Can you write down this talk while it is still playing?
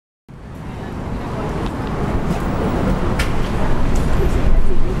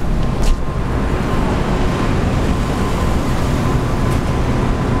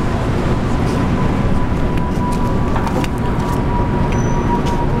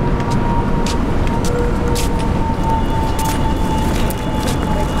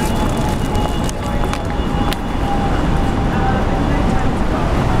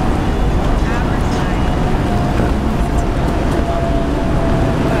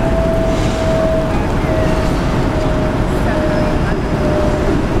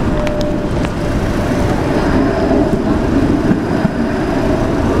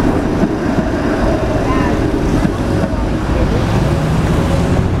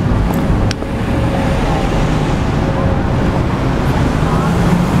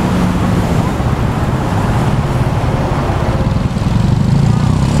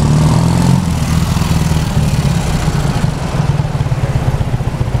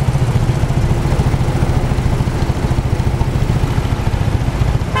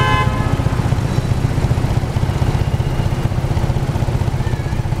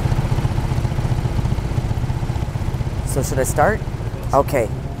Should I start? Okay.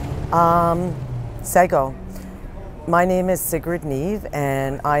 Sego. My name is Sigrid Neve,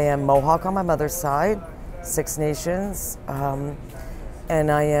 and I am Mohawk on my mother's side, Six Nations, and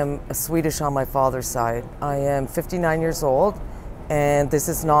I am Swedish on my father's side. I am 59 years old, and this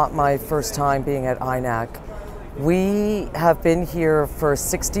is not my first time being at INAC. We have been here for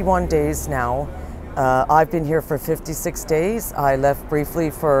 61 days now. I've been here for 56 days. I left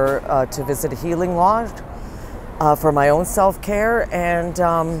briefly to visit a healing lodge for my own self-care, and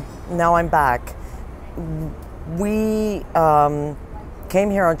now I'm back. We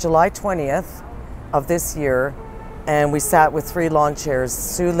came here on July 20th of this year, and we sat with 3 lawn chairs,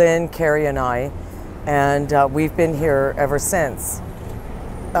 Sue Lynn, Carrie, and I, and we've been here ever since.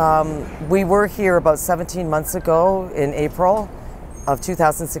 We were here about 17 months ago in April of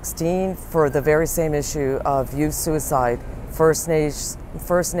 2016 for the very same issue of youth suicide, First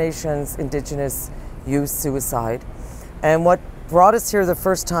Nations, Indigenous youth suicide. And what brought us here the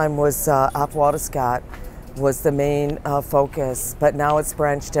first time was Apwatiskat was the main focus, but now it's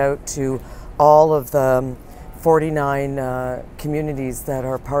branched out to all of the 49 communities that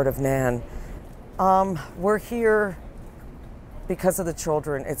are part of NAN. We're here because of the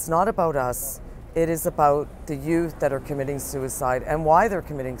children. It's not about us. It is about the youth that are committing suicide and why they're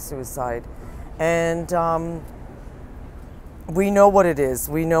committing suicide. And we know what it is.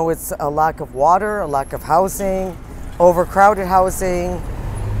 We know it's a lack of water, a lack of housing, overcrowded housing.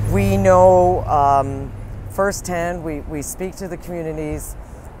 We know firsthand, we speak to the communities.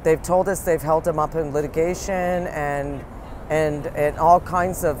 They've told us they've held them up in litigation and all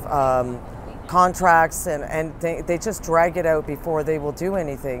kinds of contracts, and they just drag it out before they will do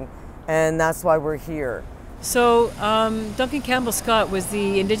anything. And that's why we're here. So Duncan Campbell Scott was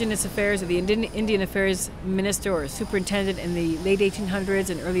the Indigenous Affairs or the Indian Affairs Minister or Superintendent in the late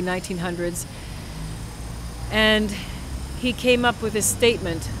 1800s and early 1900s. And he came up with a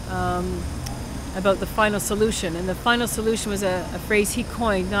statement about the final solution. And the final solution was a phrase he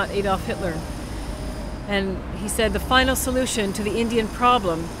coined, not Adolf Hitler. And he said the final solution to the Indian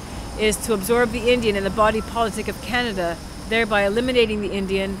problem is to absorb the Indian in the body politic of Canada, thereby eliminating the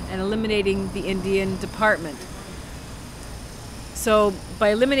Indian and eliminating the Indian Department. So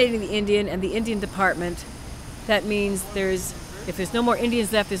by eliminating the Indian and the Indian Department, that means if there's no more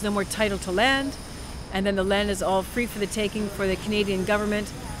Indians left, there's no more title to land, and then the land is all free for the taking for the Canadian government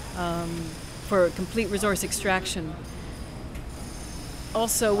for complete resource extraction.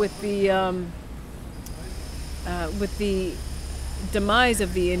 Also with the demise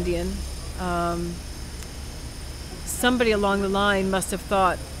of the Indian, somebody along the line must have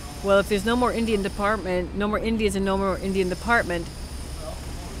thought, well, if there's no more Indian Department, no more Indians and no more Indian Department,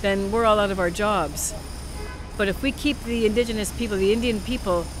 then we're all out of our jobs. But if we keep the Indigenous people, the Indian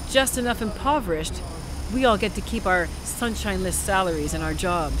people, just enough impoverished, we all get to keep our sunshine-less salaries and our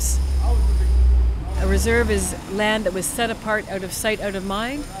jobs. A reserve is land that was set apart, out of sight, out of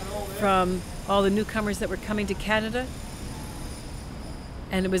mind, from all the newcomers that were coming to Canada.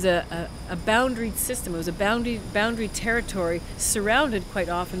 And it was a boundaried system. It was a boundary territory surrounded quite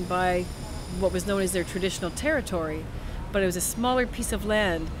often by what was known as their traditional territory. But it was a smaller piece of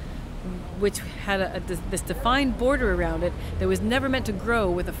land which had this defined border around it that was never meant to grow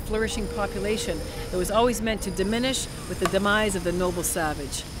with a flourishing population. It was always meant to diminish with the demise of the noble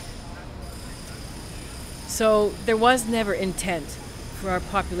savage. So there was never intent for our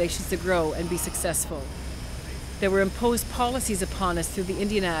populations to grow and be successful. There were imposed policies upon us through the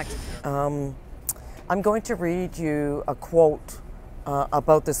Indian Act. I'm going to read you a quote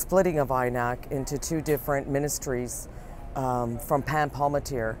about the splitting of INAC into 2 different ministries from Pam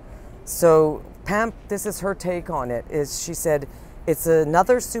Palmatier. So Pam, this is her take on it, she said, it's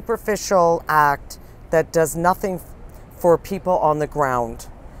another superficial act that does nothing for people on the ground.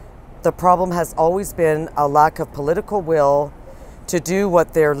 The problem has always been a lack of political will to do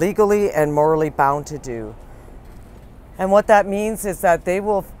what they're legally and morally bound to do. And what that means is that they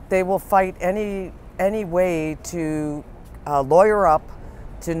will fight any way to lawyer up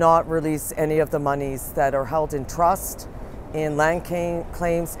to not release any of the monies that are held in trust, in land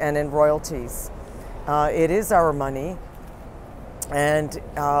claims, and in royalties. It is our money, and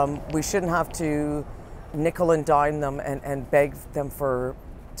we shouldn't have to nickel and dime them and beg them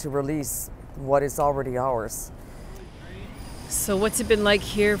to release what is already ours. So what's it been like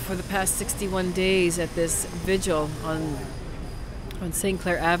here for the past 61 days at this vigil on St.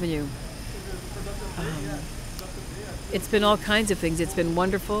 Clair Avenue? It's been all kinds of things. It's been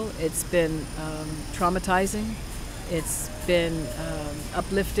wonderful. It's been traumatizing. It's been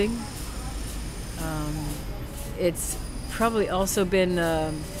uplifting. It's probably also been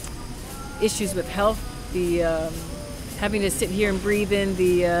issues with health. The having to sit here and breathe in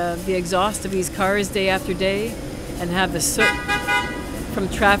the exhaust of these cars day after day, and have the soot from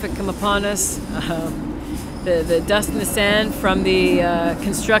traffic come upon us, the dust and the sand from the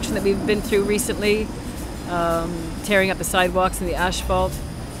construction that we've been through recently, tearing up the sidewalks and the asphalt.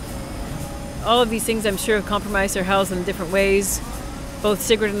 All of these things, I'm sure, have compromised our health in different ways. Both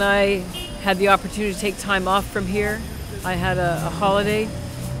Sigrid and I had the opportunity to take time off from here. I had a holiday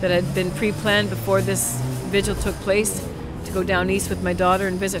that had been pre-planned before this vigil took place, to go down east with my daughter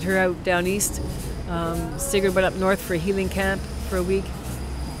and visit her out down east. Sigrid went up north for a healing camp for a week.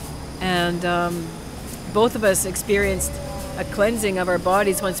 And both of us experienced a cleansing of our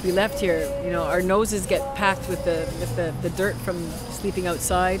bodies once we left here. You know, our noses get packed with the dirt from sleeping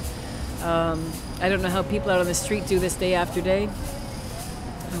outside. I don't know how people out on the street do this day after day.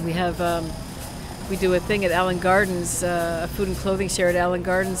 And we do a thing at Allen Gardens, a food and clothing share at Allen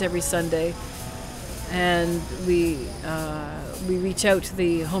Gardens every Sunday, and we reach out to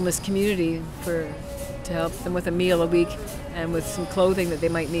the homeless community to help them with a meal a week and with some clothing that they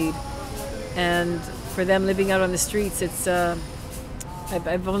might need. And for them living out on the streets, it's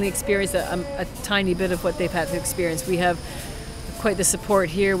I've only experienced a tiny bit of what they've had to experience. We have quite the support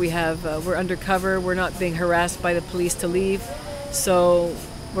here. We're undercover. We're not being harassed by the police to leave, so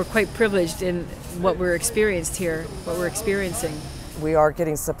we're quite privileged in what we're experiencing. We are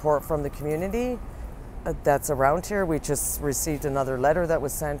getting support from the community that's around here. We just received another letter that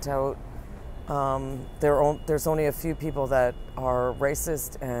was sent out. There's only a few people that are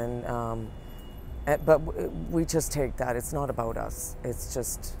racist, but we just take that. It's not about us. It's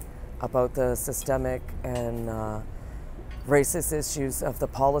just about the systemic and racist issues of the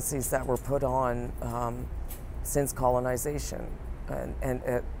policies that were put on since colonization. And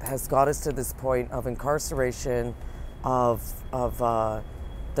it has got us to this point of incarceration, of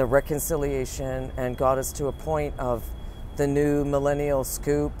the reconciliation, and got us to a point of the new millennial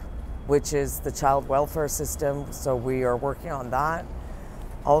scoop, which is the child welfare system. So we are working on that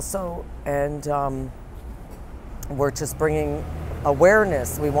also, and we're just bringing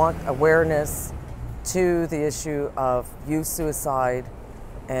awareness. We want awareness to the issue of youth suicide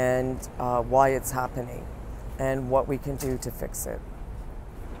and why it's happening and what we can do to fix it.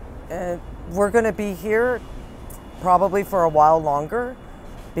 And we're going to be here probably for a while longer,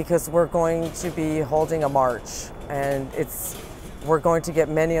 because we're going to be holding a march, and we're going to get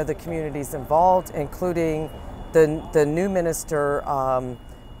many of the communities involved, including the new minister,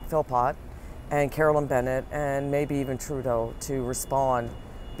 Philpott, and Carolyn Bennett, and maybe even Trudeau, to respond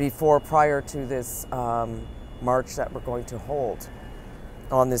prior to this march that we're going to hold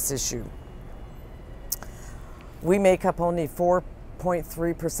on this issue. We make up only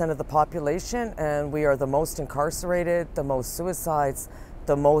 4.3% of the population, and we are the most incarcerated, the most suicides,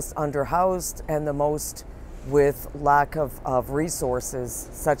 the most underhoused, and the most with lack of resources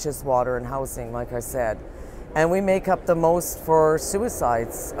such as water and housing, like I said. And we make up the most for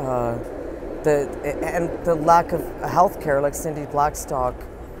suicides, and the lack of health care, like Cindy Blackstock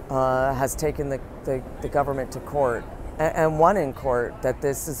has taken the government to court and won in court that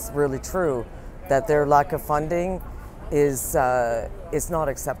this is really true, that their lack of funding is not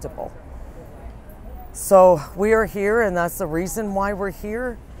acceptable. So we are here, and that's the reason why we're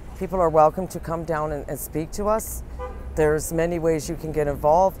here. People are welcome to come down and speak to us. There's many ways you can get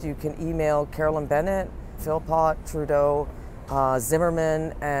involved. You can email Carolyn Bennett, Philpott, Trudeau,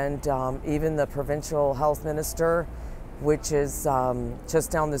 Zimmerman, and even the provincial health minister, which is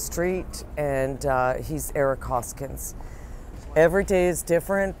just down the street, and he's Eric Hoskins. Every day is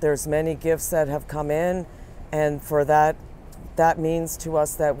different. There's many gifts that have come in, and for that means to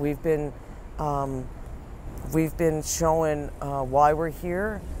us that we've been shown why we're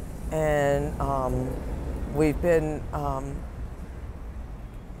here, and we've been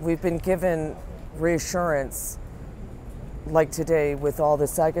given reassurance, like today with all the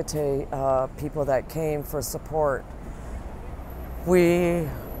Sagate people that came for support. We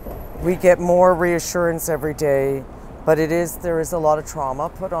get more reassurance every day, but there is a lot of trauma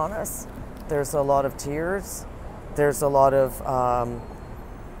put on us. There's a lot of tears. There's a lot of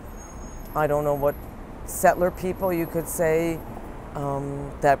I don't know what settler people you could say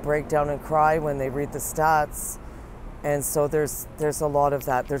that break down and cry when they read the stats. And so there's a lot of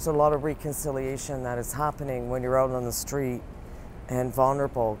that. There's a lot of reconciliation that is happening when you're out on the street and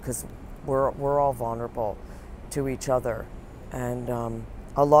vulnerable, because we're all vulnerable to each other. And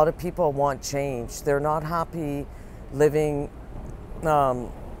a lot of people want change. They're not happy living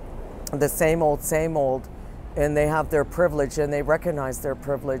the same old, and they have their privilege, and they recognize their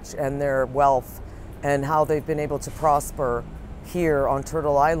privilege and their wealth and how they've been able to prosper here on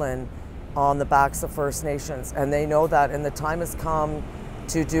Turtle Island, on the backs of First Nations, and they know that, and the time has come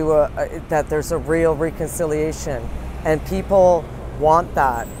to do that there's a real reconciliation, and people want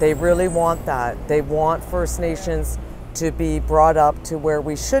that. They really want that. They want First Nations to be brought up to where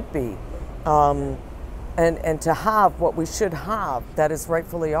we should be, and to have what we should have that is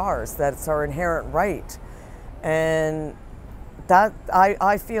rightfully ours, that's our inherent right. And that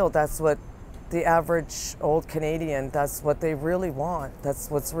I feel that's what the average old Canadian, that's what they really want. That's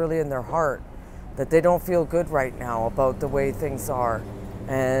what's really in their heart, that they don't feel good right now about the way things are.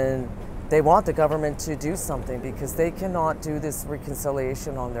 And they want the government to do something, because they cannot do this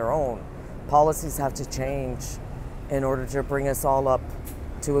reconciliation on their own. Policies have to change in order to bring us all up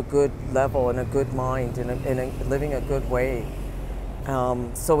to a good level and a good mind and living a good way.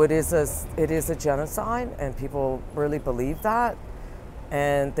 So it is a genocide, and people really believe that,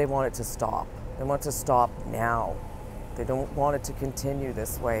 and they want it to stop. They want it to stop now. They don't want it to continue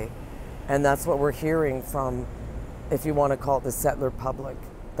this way. And that's what we're hearing from, if you want to call it the settler public.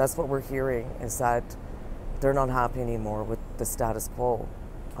 That's what we're hearing, is that they're not happy anymore with the status quo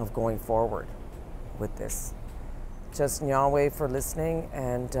of going forward with this. Just Yahweh for listening,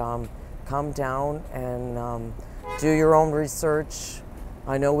 and come down and do your own research.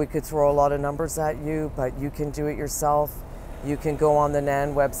 I know we could throw a lot of numbers at you, but you can do it yourself. You can go on the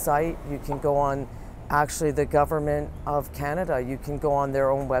NAN website. You can go on actually the Government of Canada. You can go on their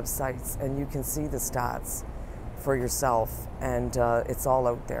own websites, and you can see the stats for yourself. And it's all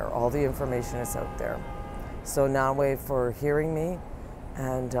out there. All the information is out there. So Yahweh for hearing me,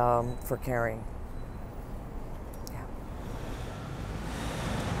 and for caring.